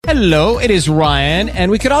Hello, it is Ryan,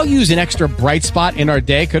 and we could all use an extra bright spot in our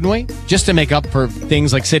day, couldn't we? Just to make up for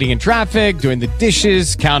things like sitting in traffic, doing the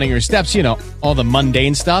dishes, counting your steps, all the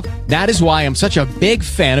mundane stuff. That is why I'm such a big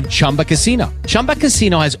fan of Chumba Casino. Chumba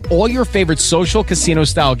Casino has all your favorite social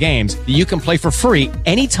casino-style games that you can play for free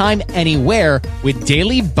anytime, anywhere with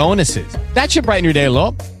daily bonuses. That should brighten your day a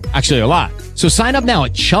little. Actually, a lot. So sign up now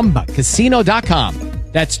at ChumbaCasino.com.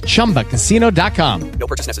 That's ChumbaCasino.com. No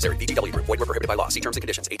purchase necessary. VGW Group. Void where prohibited by law. See terms and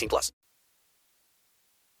conditions. 18+.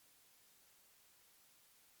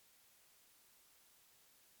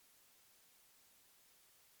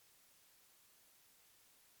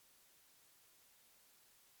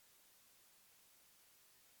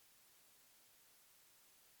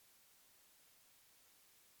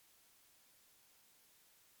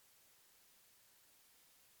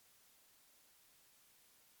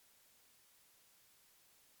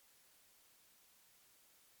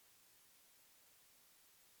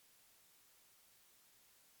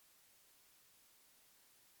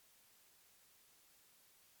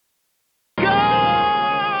 God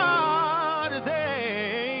is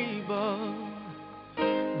able.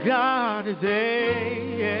 God is able.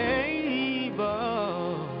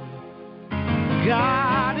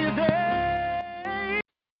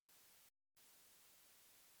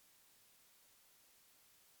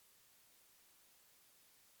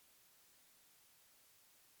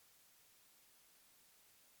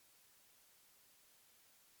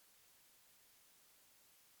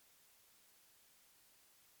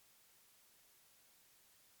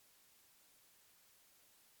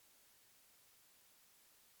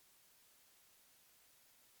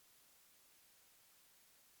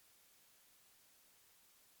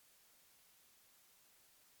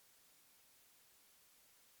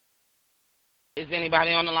 Is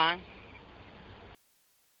anybody on the line?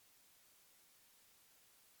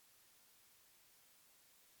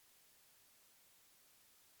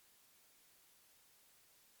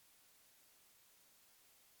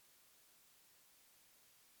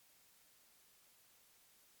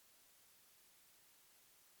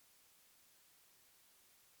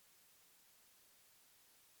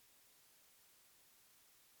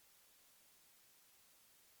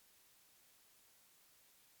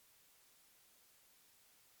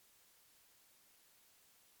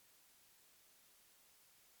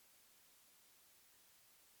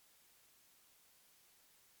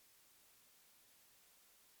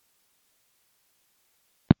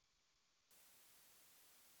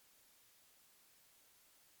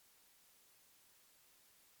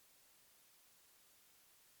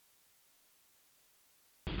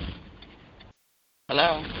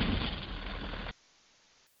 Hello?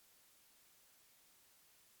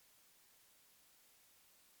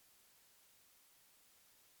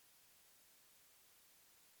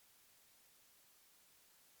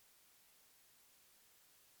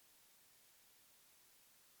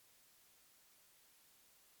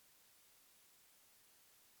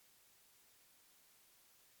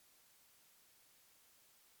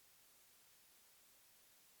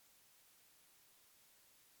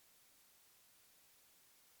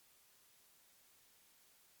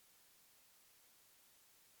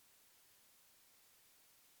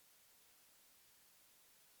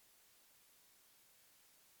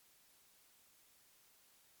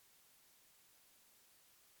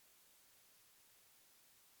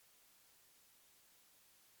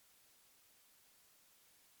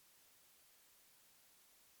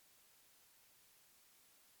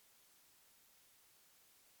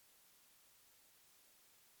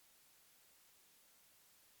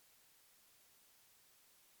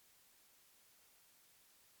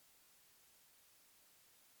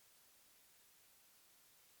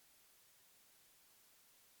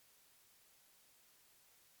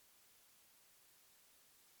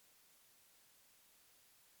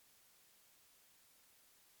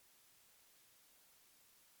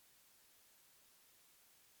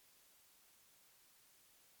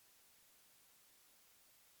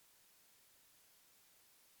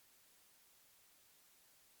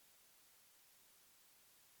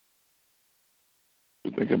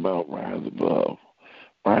 Think about Rise Above.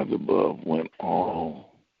 Rise Above when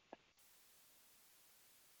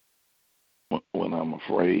I'm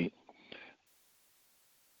afraid,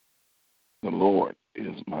 the Lord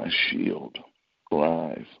is my shield.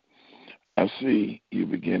 Rise. I see you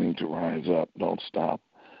beginning to rise up. Don't stop.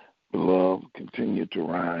 Beloved, continue to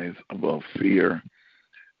rise above fear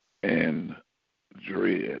and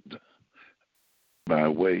dread by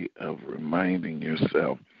way of reminding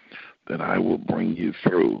yourself that I will bring you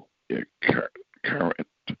through your current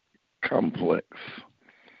complex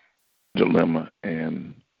dilemma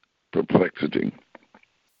and perplexity.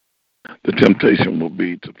 The temptation will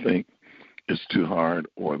be to think it's too hard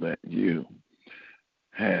or that you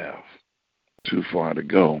have too far to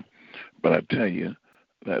go. But I tell you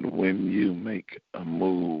that when you make a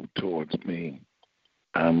move towards me,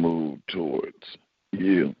 I move towards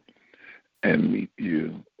you and meet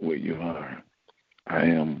you where you are. I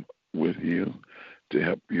am with you to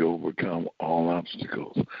help you overcome all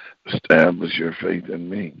obstacles. Establish your faith in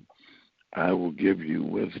me. I will give you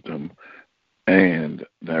wisdom and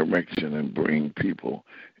direction and bring people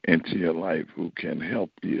into your life who can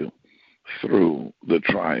help you through the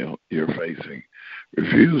trial you're facing.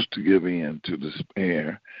 Refuse to give in to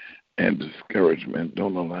despair and discouragement.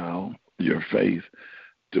 Don't allow your faith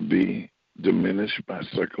to be diminished by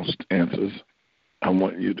circumstances. I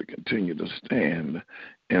want you to continue to stand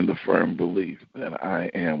in the firm belief that I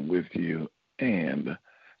am with you and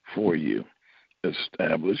for you.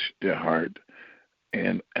 Establish your heart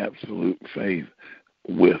and absolute faith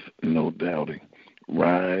with no doubting.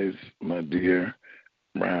 Rise, my dear,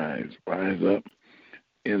 rise. Rise up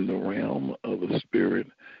in the realm of the Spirit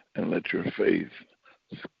and let your faith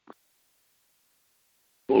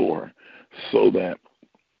soar so that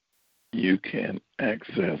you can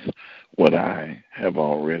access what I have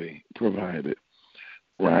already provided.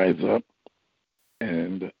 Rise up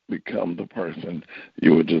and become the person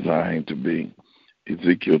you were designed to be.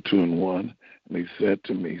 Ezekiel 2:1, and he said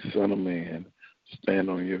to me, Son of man, stand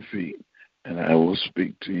on your feet, and I will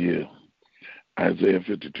speak to you. Isaiah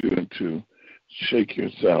 52:2, shake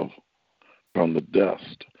yourself from the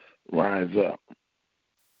dust, rise up.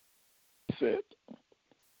 Sit,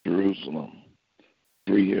 Jerusalem,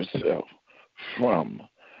 free yourself from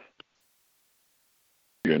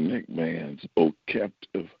your neckbands, O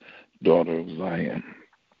captive daughter of Zion.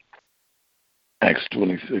 Acts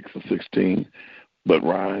 26:16, but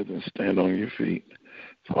rise and stand on your feet,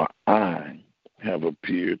 for I have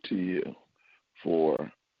appeared to you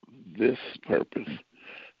for this purpose,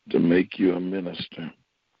 to make you a minister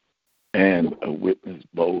and a witness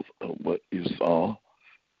both of what you saw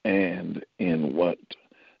and in what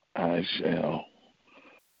I shall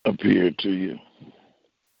appear to you.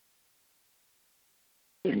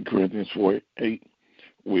 2 Corinthians 4:8,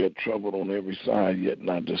 we are troubled on every side, yet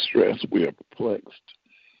not distressed. We are perplexed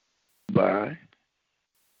by,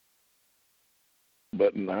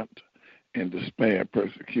 but not in despair,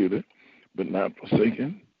 persecuted, but not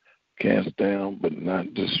forsaken, cast down, but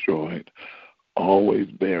not destroyed, always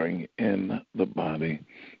bearing in the body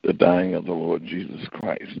the dying of the Lord Jesus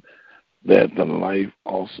Christ, that the life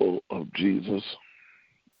also of Jesus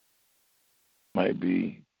might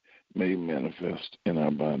be made manifest in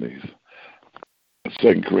our bodies.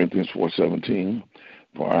 2 Corinthians 4:17,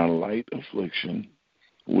 for our light affliction,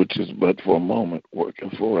 which is but for a moment,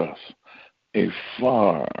 worketh for us a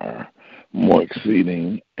far more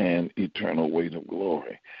exceeding and eternal weight of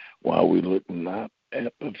glory, while we look not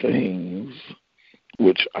at the things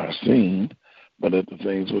which are seen, but at the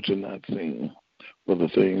things which are not seen. For the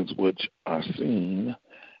things which are seen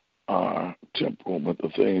are temporal, but the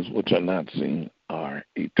things which are not seen are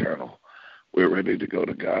eternal. We're ready to go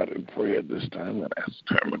to God in prayer at this time, and as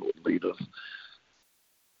Terman would lead us.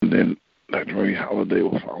 And then Dr. Ray Holiday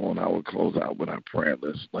will follow, and I will close out with our prayer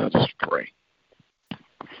list. Let us pray.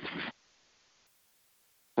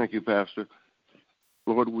 Thank you, Pastor.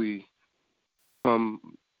 Lord, we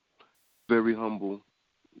come very humble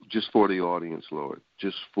just for the audience, Lord,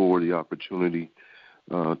 just for the opportunity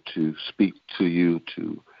to speak to you,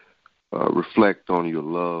 to reflect on your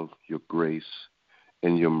love, your grace,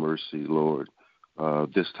 and your mercy, Lord.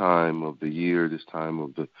 This time of the year, this time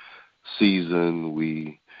of the season,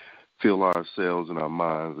 we fill ourselves and our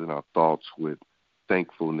minds and our thoughts with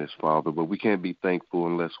thankfulness, Father. But we can't be thankful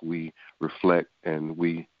unless we reflect and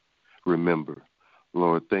we remember.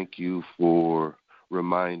 Lord, thank you for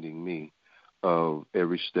reminding me of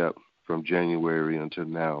every step from January until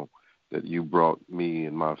now that you brought me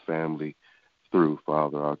and my family through,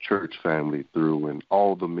 Father, our church family through, and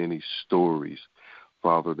all the many stories,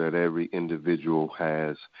 Father, that every individual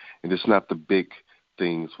has. And it's not the big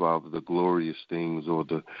things, Father, the glorious things or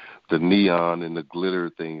the neon and the glitter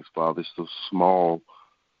things, Father. It's those small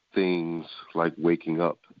things like waking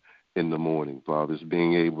up in the morning, Father. It's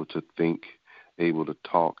being able to think, able to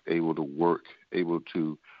talk, able to work, able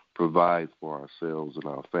to provide for ourselves and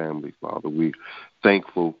our family, Father. We're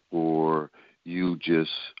thankful for you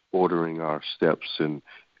just ordering our steps and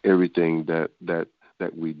everything that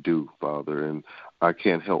we do, Father. And I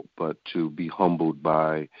can't help but to be humbled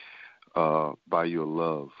by your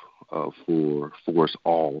love for us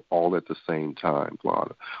all at the same time,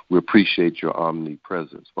 Father. We appreciate your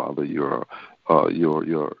omnipresence, Father.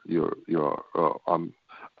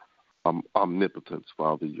 omnipotence,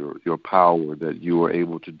 Father, your power, that you are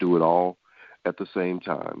able to do it all at the same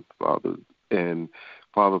time, Father. And,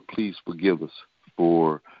 Father, please forgive us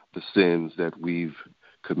for the sins that we've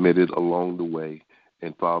committed along the way.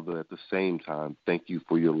 And, Father, at the same time, thank you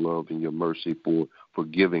for your love and your mercy for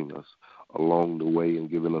forgiving us along the way and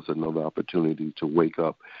giving us another opportunity to wake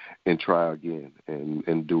up and try again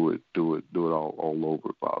and do it all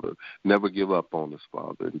over, Father. Never give up on us,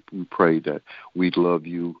 Father. And we pray that we love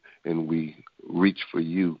you and we reach for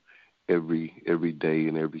you every day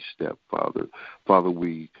and every step, Father. Father,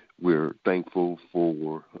 we're thankful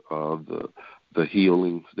for the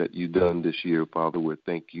healings that you've done this year, Father. We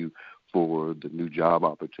thank you for the new job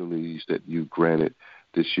opportunities that you granted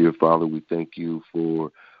this year, Father. We thank you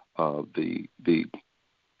for the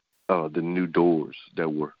new doors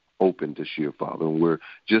that were opened this year, Father. And we're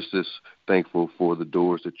just as thankful for the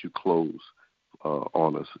doors that you closed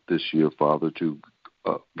on us this year, Father, to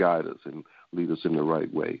guide us and lead us in the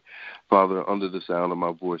right way. Father, under the sound of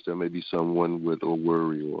my voice, there may be someone with a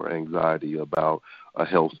worry or anxiety about a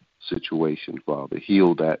health situation, Father.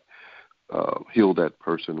 Heal that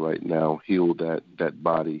person right now. Heal that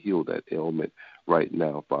body. Heal that ailment right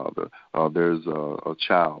now, Father. There's a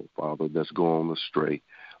child, Father, that's going astray,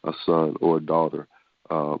 a son or a daughter.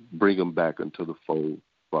 Bring them back into the fold,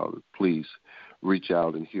 Father. Please reach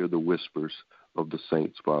out and hear the whispers of the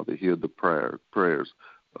saints, Father. Hear the prayers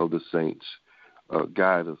of the saints.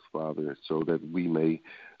 Guide us, Father, so that we may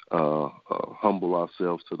humble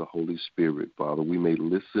ourselves to the Holy Spirit, Father. We may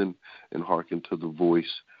listen and hearken to the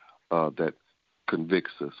voice that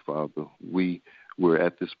convicts us, Father. We're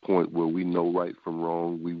at this point where we know right from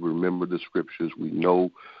wrong. We remember the scriptures. We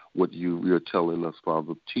know what you're telling us,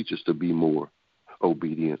 Father. Teach us to be more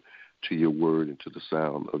obedient to your word and to the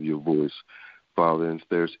sound of your voice, Father. And if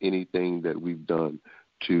there's anything that we've done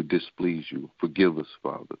to displease you, forgive us,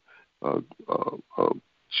 Father.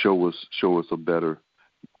 Show us a better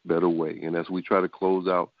way. And as we try to close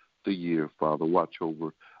out the year, Father, watch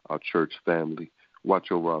over our church family.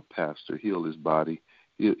 Watch over our pastor. Heal his body.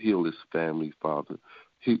 Heal his family, Father.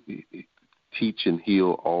 Teach and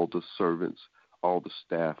heal all the servants, all the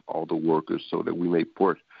staff, all the workers, so that we may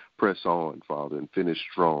press on, Father, and finish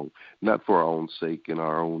strong, not for our own sake and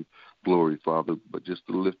our own glory, Father, but just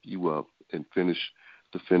to lift you up and finish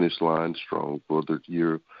the finish line strong for the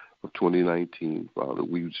year of 2019, Father.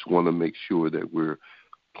 We just want to make sure that we're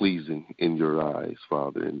pleasing in your eyes,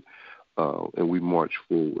 Father, and we march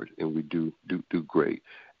forward and we do great.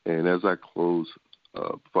 And as I close,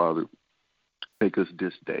 Father, take us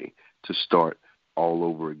this day to start all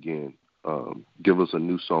over again. Give us a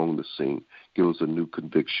new song to sing. Give us a new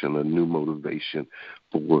conviction, a new motivation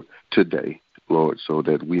for today, Lord, so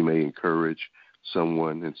that we may encourage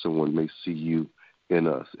someone and someone may see you in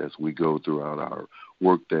us as we go throughout our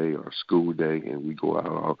work day, our school day, and we go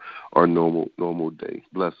out our normal day.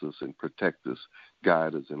 Bless us and protect us,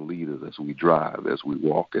 guide us and lead us as we drive, as we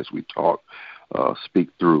walk, as we talk, speak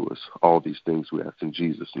through us. All these things we ask in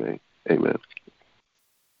Jesus' name. Amen.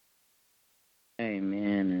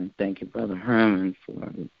 Amen. And thank you, Brother Herman, for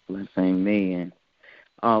blessing me and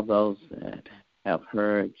all those that have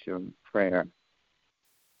heard your prayer.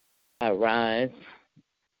 I rise.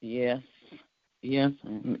 Yes,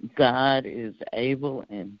 God is able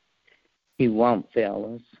and he won't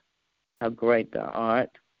fail us. How great thou art.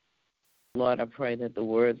 Lord, I pray that the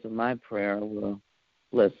words of my prayer will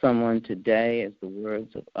bless someone today as the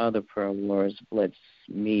words of other prayer warriors bless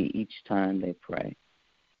me each time they pray.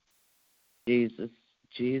 Jesus,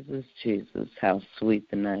 Jesus, Jesus, how sweet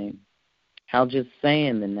the name. How just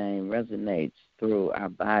saying the name resonates through our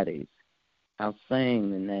bodies. How saying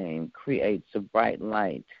the name creates a bright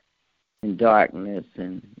light in darkness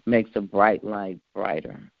and makes a bright light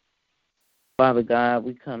brighter. Father God,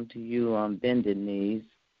 we come to you on bended knees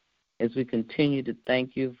as we continue to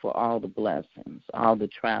thank you for all the blessings, all the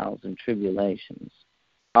trials and tribulations,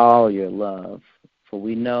 all your love. For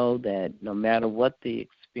we know that no matter what the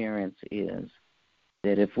experience is,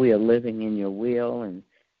 that if we are living in your will and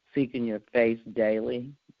seeking your face daily,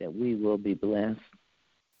 that we will be blessed.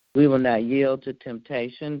 We will not yield to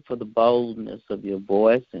temptation, for the boldness of your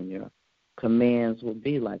voice and your commands will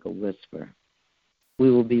be like a whisper. We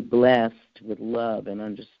will be blessed with love and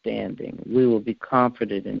understanding. We will be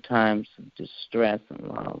comforted in times of distress and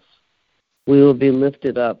loss. We will be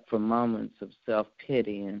lifted up for moments of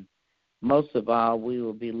self-pity, and most of all, we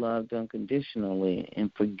will be loved unconditionally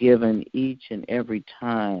and forgiven each and every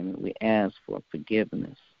time we ask for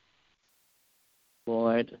forgiveness.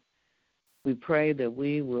 Lord, we pray that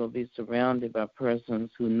we will be surrounded by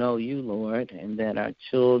persons who know you, Lord, and that our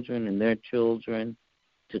children and their children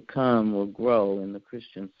to come will grow in the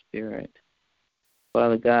Christian spirit.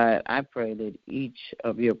 Father God, I pray that each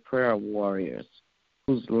of your prayer warriors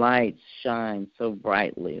whose lights shine so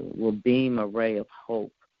brightly will beam a ray of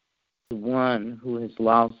hope to one who has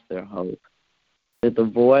lost their hope, that the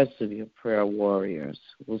voice of your prayer warriors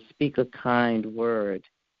will speak a kind word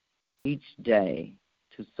each day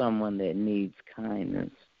to someone that needs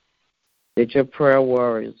kindness, that your prayer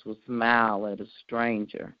warriors will smile at a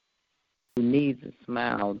stranger who needs a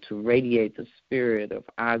smile to radiate the spirit of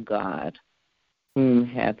our God, whom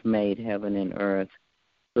hath made heaven and earth,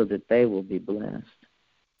 so that they will be blessed.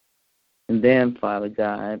 And then, Father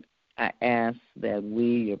God, I ask that we,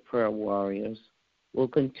 your prayer warriors, will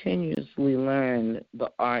continuously learn the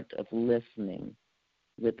art of listening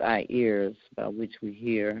with our ears by which we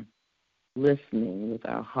hear, listening with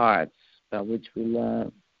our hearts by which we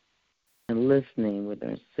love, and listening with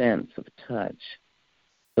our sense of touch,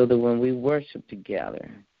 so that when we worship together,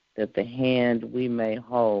 that the hand we may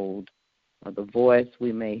hold, or the voice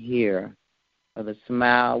we may hear, or the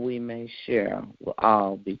smile we may share will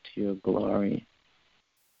all be to your glory.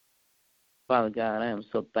 Father God, I am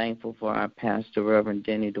so thankful for our pastor, Reverend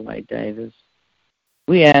Denny Dwight Davis.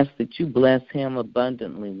 We ask that you bless him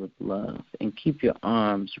abundantly with love and keep your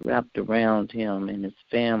arms wrapped around him and his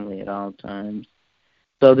family at all times,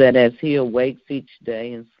 so that as he awakes each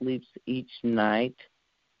day and sleeps each night,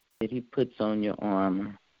 that he puts on your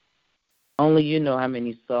armor. Only you know how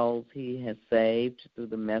many souls he has saved through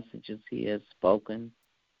the messages he has spoken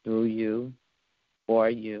through you, for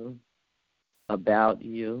you, about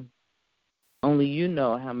you. Only you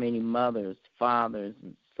know how many mothers, fathers,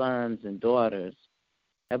 and sons and daughters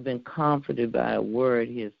have been comforted by a word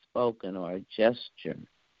he has spoken or a gesture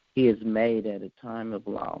he has made at a time of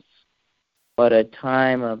loss, or at a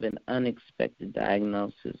time of an unexpected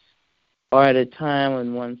diagnosis, or at a time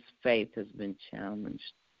when one's faith has been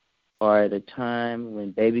challenged, or at a time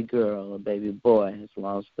when baby girl or baby boy has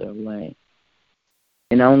lost their way.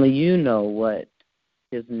 And only you know what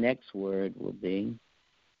his next word will be.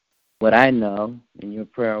 What I know, and your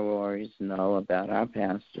prayer warriors know about our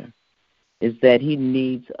pastor, is that he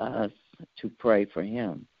needs us to pray for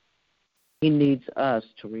him. He needs us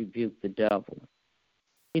to rebuke the devil.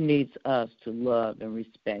 He needs us to love and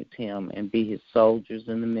respect him and be his soldiers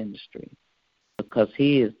in the ministry, because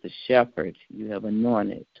he is the shepherd you have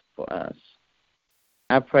anointed for us.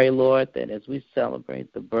 I pray, Lord, that as we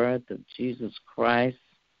celebrate the birth of Jesus Christ,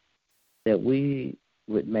 that we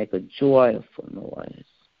would make a joyful noise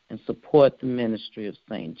and support the ministry of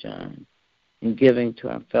St. John in giving to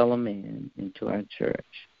our fellow man and to our church.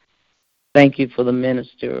 Thank you for the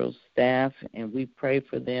ministerial staff, and we pray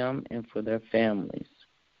for them and for their families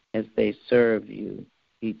as they serve you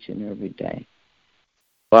each and every day.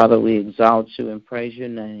 Father, we exalt you and praise your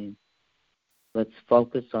name. Let's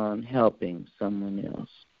focus on helping someone else.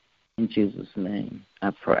 In Jesus' name,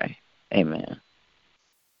 I pray. Amen.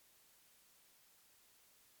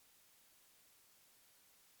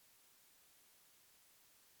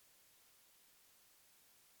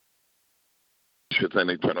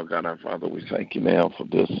 And eternal God, our Father, we thank you now for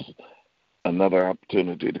this another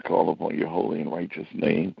opportunity to call upon your holy and righteous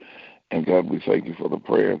name. And God, we thank you for the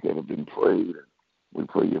prayers that have been prayed. We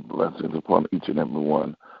pray your blessings upon each and every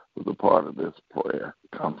one who's a part of this prayer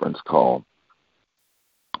conference call.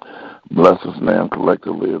 Bless us now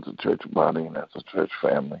collectively as a church body and as a church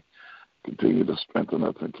family. Continue to strengthen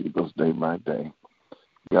us and keep us day by day.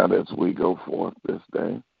 God, as we go forth this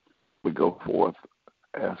day, we go forth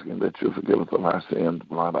asking that you forgive us of our sins,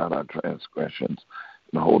 blot out our transgressions,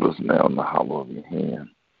 and hold us now in the hollow of your hand.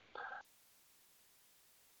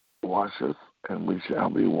 Wash us, and we shall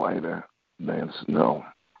be whiter than snow.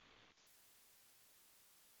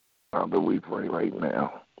 Father, we pray right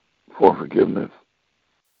now for forgiveness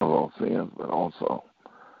of all sins, but also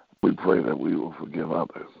we pray that we will forgive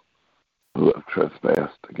others who have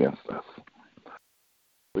trespassed against us.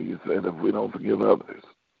 But you said if we don't forgive others,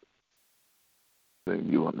 then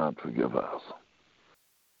you will not forgive us.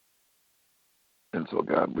 And so,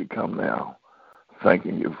 God, we come now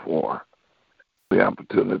thanking you for the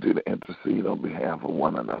opportunity to intercede on behalf of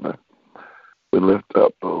one another. We lift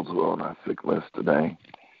up those who are on our sick list today.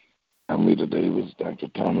 Amita Davis, Dr.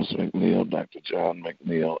 Thomas McNeil, Dr. John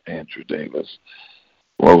McNeil, Andrew Davis,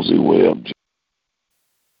 Rosie Webb.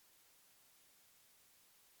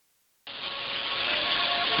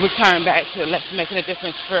 Return back to Let's Make a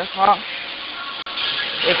Difference prayer call.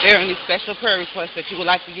 If there are any special prayer requests that you would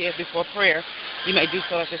like to give before prayer, you may do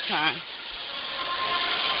so at this time.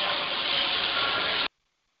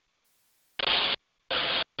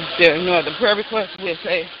 If there are no other prayer requests, we'll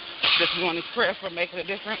say this morning's prayer for making a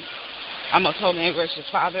difference. Our most holy and gracious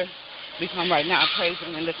Father, we come right now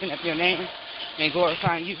praising and lifting up your name. and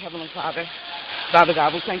glorifying you, Heavenly Father. Father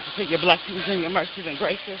God, we thank you for your blessings and your mercies and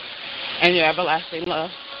graces and your everlasting love.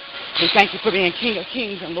 We thank you for being King of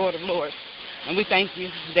Kings and Lord of Lords. And we thank you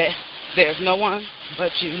that there's no one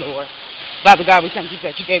but you, Lord. Father God, we thank you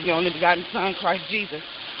that you gave your only begotten Son, Christ Jesus,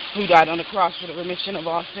 who died on the cross for the remission of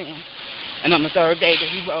all sins. And on the third day that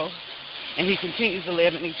he rose, and he continues to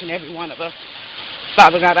live in each and every one of us.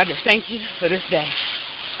 Father God, I just thank you for this day.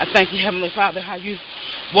 I thank you, Heavenly Father, how you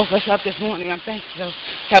woke us up this morning. I'm thankful,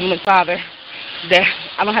 Heavenly Father, that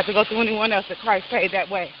I don't have to go through anyone else, that Christ paid that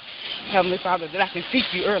way. Heavenly Father, that I can seek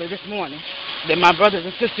you early this morning, that my brothers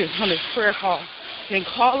and sisters on this prayer call can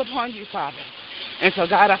call upon you, Father. And so,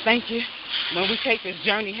 God, I thank you. When we take this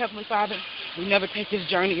journey, Heavenly Father, we never take this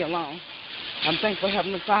journey alone. I'm thankful,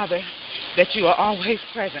 Heavenly Father, that you are always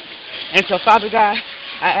present. And so, Father God,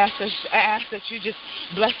 I ask that you just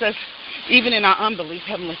bless us even in our unbelief,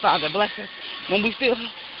 Heavenly Father. Bless us when we feel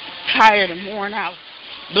tired and worn out.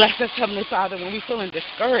 Bless us, Heavenly Father, when we're feeling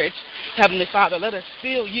discouraged, Heavenly Father. Let us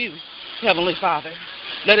feel you, Heavenly Father.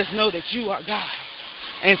 Let us know that you are God.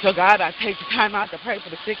 And so, God, I take the time out to pray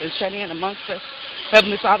for the sick and shut in amongst us,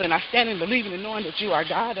 Heavenly Father, and I stand in believing and knowing that you are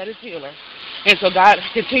God that is healer. And so, God,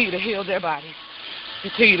 continue to heal their bodies.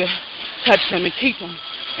 Continue to touch them and keep them.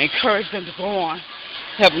 Encourage them to go on,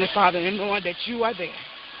 Heavenly Father, and knowing that you are there.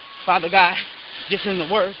 Father God, just in the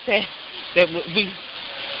word said that we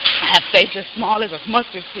have faith as small as a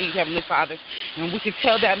mustard seed, Heavenly Father, and we can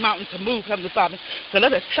tell that mountain to move, Heavenly Father. So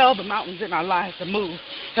let us tell the mountains in our lives to move,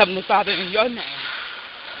 Heavenly Father, in your name.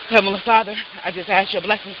 Heavenly Father, I just ask your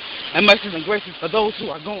blessings and mercies and graces for those who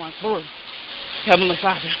are going through. Heavenly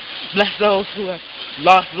Father, bless those who have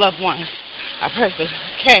lost loved ones. I pray for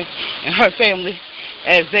Kay and her family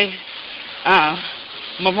as they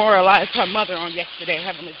memorialized her mother on yesterday,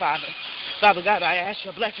 Heavenly Father. Father God, I ask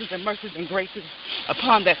your blessings and mercies and graces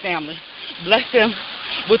upon that family. Bless them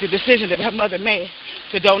with the decision that her mother made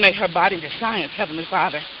to donate her body to science, Heavenly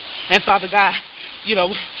Father. And Father God, you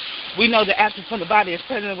know, we know the absence from the body is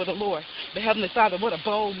present with the Lord. But Heavenly Father, what a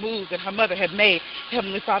bold move that her mother had made,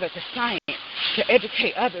 Heavenly Father, to science, to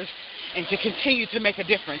educate others, and to continue to make a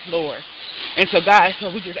difference, Lord. And so, God,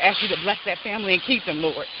 so we just ask you to bless that family and keep them,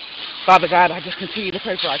 Lord. Father God, I just continue to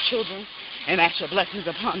pray for our children and ask your blessings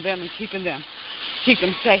upon them and keeping them. Keep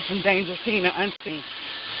them safe from danger seen and unseen.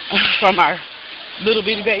 From our little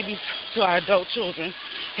bitty babies to our adult children,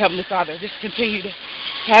 Heavenly Father, just continue to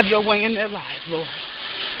have your way in their lives, Lord.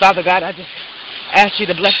 Father God, I just ask you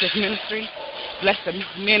to bless this ministry. Bless the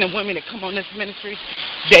men and women that come on this ministry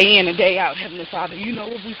day in and day out, Heavenly Father. You know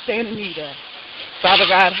what we stand in need of. Father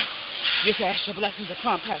God, just ask your blessings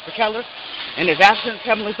upon Pastor Keller in his absence,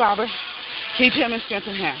 Heavenly Father. Keep him and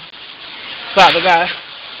strengthen him. Father God,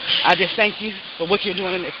 I just thank you for what you're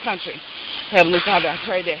doing in this country. Heavenly Father, I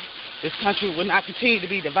pray that this country will not continue to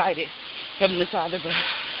be divided, Heavenly Father, but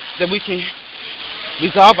that we can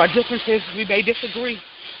resolve our differences. We may disagree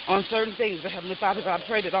on certain things, but Heavenly Father, God, I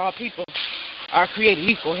pray that all people are created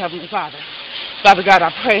equal, Heavenly Father. Father God,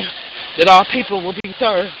 I pray that all people will be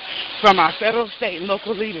served from our federal, state, and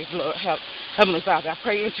local leaders, Lord, Heavenly Father. I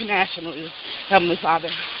pray internationally, Heavenly Father,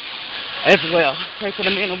 as well. Pray for the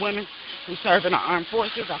men and women who serve in our armed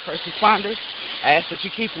forces, our first responders. I ask that you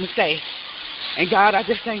keep them safe. And God, I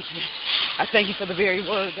just thank you. I thank you for the very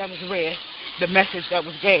word that was read, the message that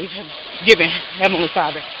was given, Heavenly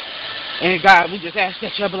Father. And God, we just ask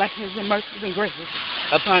that your blessings and mercies and graces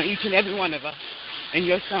upon each and every one of us. In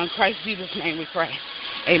your Son, Christ Jesus' name we pray.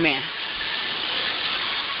 Amen.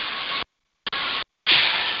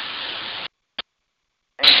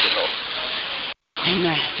 Thank you, Lord.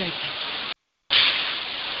 Amen. Thank you.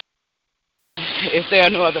 If there are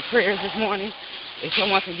no other prayers this morning, if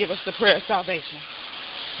someone can give us the prayer of salvation.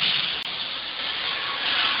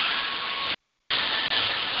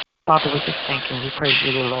 Father, we just thank you. We praise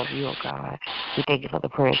you. We love you, oh God. We thank you for the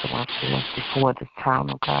prayers that went forth before this time,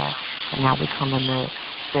 oh God. And now we come in to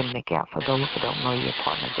stand the gap for those who don't know your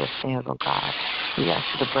partner, their sins, oh God. We ask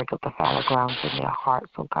you to break up the fallow grounds in their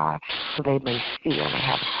hearts, oh God, so they may feel and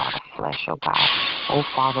have a heart of flesh, oh God. Oh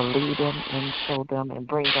Father, lead them and show them and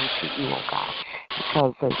bring them to you, oh God.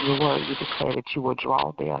 Because of your word, you declare that you will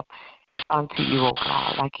draw them unto you, O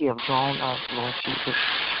God, like you have drawn us, Lord Jesus.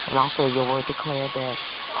 And also your word declared that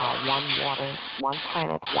one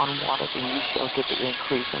planet, one water, then you shall get the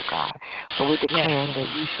increase, O God. So we declare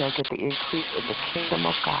that you shall get the increase in the kingdom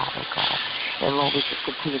of God, O God. And Lord, we just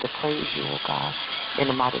continue to praise you, O God, in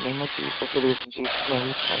the mighty name of Jesus. It is in Jesus' name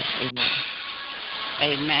we pray. Amen.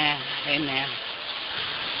 Amen. Amen.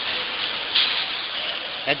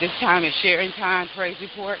 At this time is sharing time, praise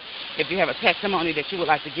report. If you have a testimony that you would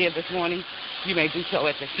like to give this morning, you may do so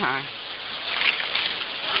at this time.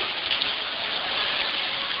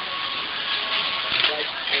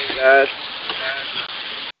 guys.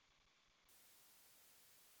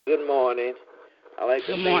 Good morning. I like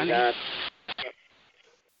to thank God.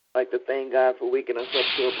 I like to thank God for waking us up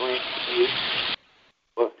to a brand new day,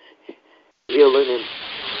 for healing, and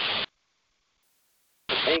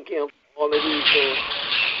I thank Him for all that He's doing.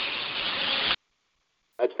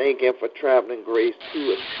 I thank Him for traveling grace to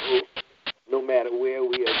and fro, no matter where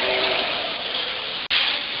we are going.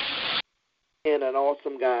 And an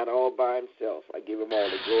awesome God all by Himself. I give Him all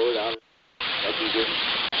the glory. I give Him.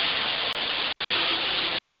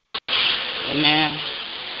 Amen.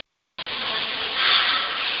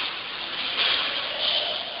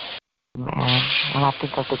 Man, when I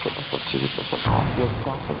think of the goodness of Jesus and all He has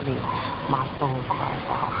done for me, my soul cries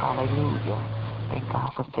out, hallelujah. Thank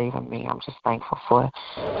God for saving me. I'm just thankful for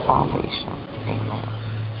salvation. Amen.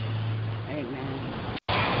 Amen.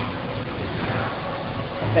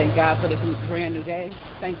 Thank God for this brand new day.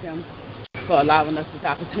 Thank Him for allowing us this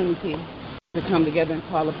opportunity to come together and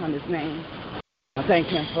call upon His name. I thank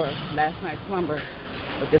Him for last night's slumber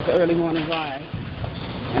with this early morning rise.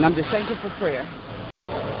 And I'm just thankful for prayer.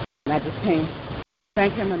 And I just can't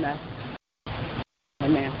thank Him enough.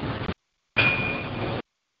 Amen.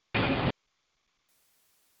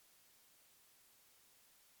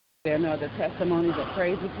 There are no other testimonies or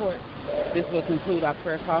praise reports. This will conclude our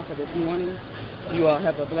prayer call for this morning. You all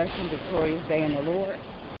have a blessed and victorious day in the Lord.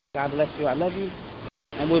 God bless you. I love you.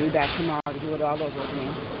 And we'll be back tomorrow to do it all over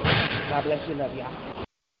again. God bless you. Love y'all.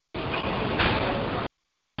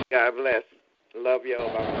 God bless. Love y'all.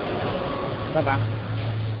 Bye-bye. Bye-bye.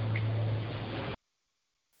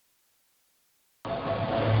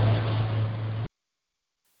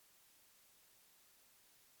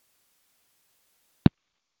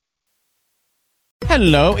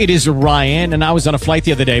 Hello, it is Ryan, and I was on a flight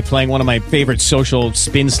the other day playing one of my favorite social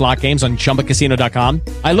spin slot games on ChumbaCasino.com.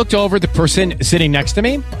 I looked over at the person sitting next to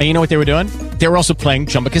me, and you know what they were doing? They were also playing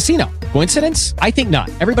Chumba Casino. Coincidence? I think not.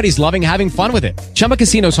 Everybody's loving having fun with it. Chumba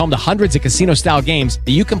Casino is home to hundreds of casino-style games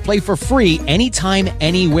that you can play for free anytime,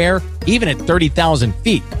 anywhere, even at 30,000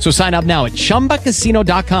 feet. So sign up now at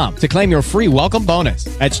ChumbaCasino.com to claim your free welcome bonus.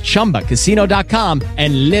 That's ChumbaCasino.com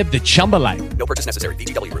and live the Chumba life. No purchase necessary.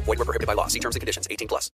 VGW Group. Void where prohibited by law. See terms and conditions. 18+.